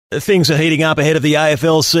Things are heating up ahead of the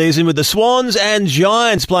AFL season with the Swans and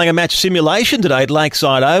Giants playing a match simulation today at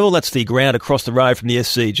Lakeside Oval. That's the ground across the road from the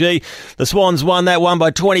SCG. The Swans won that one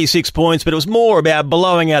by 26 points, but it was more about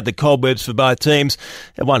blowing out the cobwebs for both teams.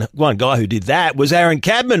 And one guy who did that was Aaron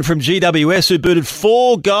Cadman from GWS, who booted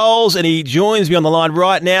 4 goals, and he joins me on the line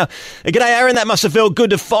right now. G'day, Aaron. That must have felt good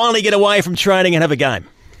to finally get away from training and have a game.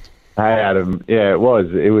 Hey, Adam. Yeah, it was.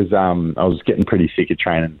 I was getting pretty sick of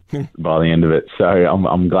training by the end of it, so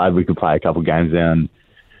I'm glad we could play a couple games there. And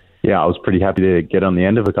yeah, I was pretty happy to get on the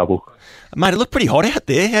end of a couple. Mate, it looked pretty hot out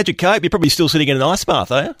there. How'd you cope? You're probably still sitting in an ice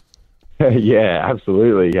bath, are you? Yeah,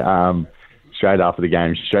 absolutely. Straight after the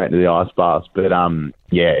game, straight into the ice bath. But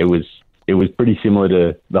yeah, it was pretty similar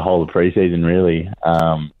to the whole of pre-season, really.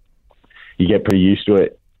 You get pretty used to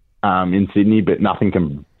it in Sydney, but nothing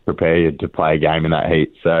can prepare you to play a game in that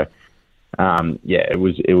heat. So. Yeah, it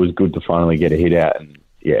was good to finally get a hit out, and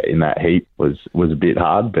yeah, in that heat was a bit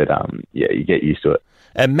hard, but yeah, you get used to it.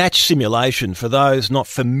 And match simulation, for those not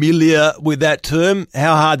familiar with that term,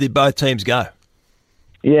 how hard did both teams go?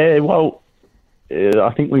 Yeah, well,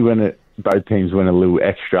 I think both teams went a little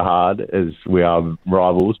extra hard as we are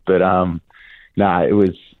rivals, but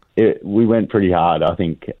we went pretty hard. I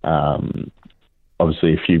think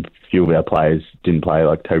obviously a few of our players didn't play,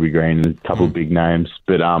 like Toby Green and a couple of big names,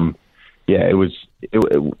 but yeah,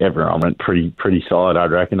 everyone went pretty solid.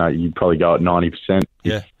 I'd reckon you'd probably go at 90%.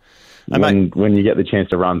 Yeah. When you get the chance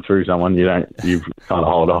to run through someone, you kind of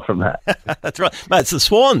hold off from that. That's right, mate. It's the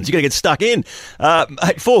Swans. You got to get stuck in.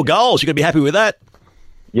 4 goals. You got to be happy with that.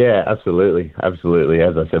 Yeah, absolutely.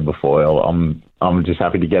 As I said before, I'm just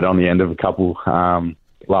happy to get on the end of a couple.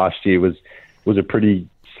 Last year was a pretty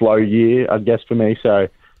slow year, I guess, for me. So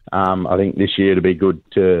I think this year it'll be good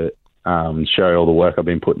to show all the work I've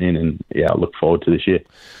been putting in, and yeah, I look forward to this year.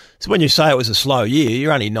 So when you say it was a slow year,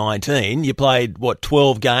 you're only 19. You played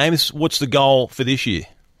 12 games. What's the goal for this year?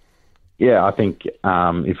 Yeah, I think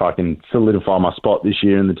if I can solidify my spot this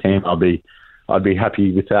year in the team, I'd be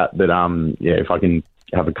happy with that. But yeah, if I can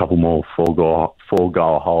have a couple more four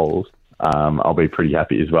goal holes, I'll be pretty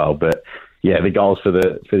happy as well. But yeah, the goals for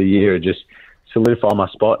the year are just solidify my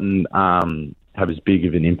spot and have as big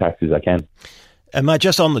of an impact as I can. And mate,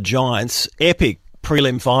 just on the Giants, epic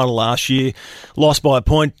prelim final last year, lost by a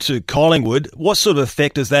point to Collingwood. What sort of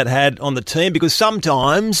effect has that had on the team? Because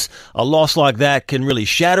sometimes a loss like that can really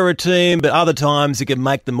shatter a team, but other times it can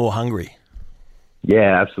make them more hungry.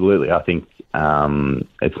 Yeah, absolutely. I think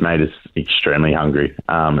it's made us extremely hungry,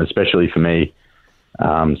 especially for me,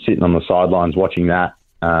 sitting on the sidelines watching that.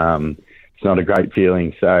 It's not a great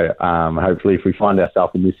feeling. So hopefully if we find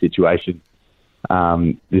ourselves in this situation,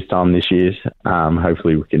 this time this year,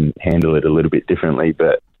 hopefully we can handle it a little bit differently.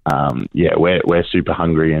 But yeah, we're super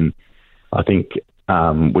hungry, and I think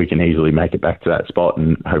we can easily make it back to that spot,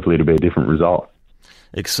 and hopefully it'll be a different result.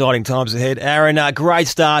 Exciting times ahead. Aaron, great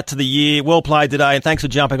start to the year. Well played today, and thanks for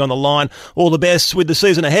jumping on the line. All the best with the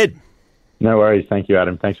season ahead. No worries. Thank you,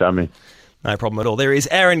 Adam. Thanks for having me. No problem at all. There is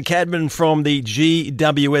Aaron Cadman from the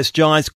GWS Giants.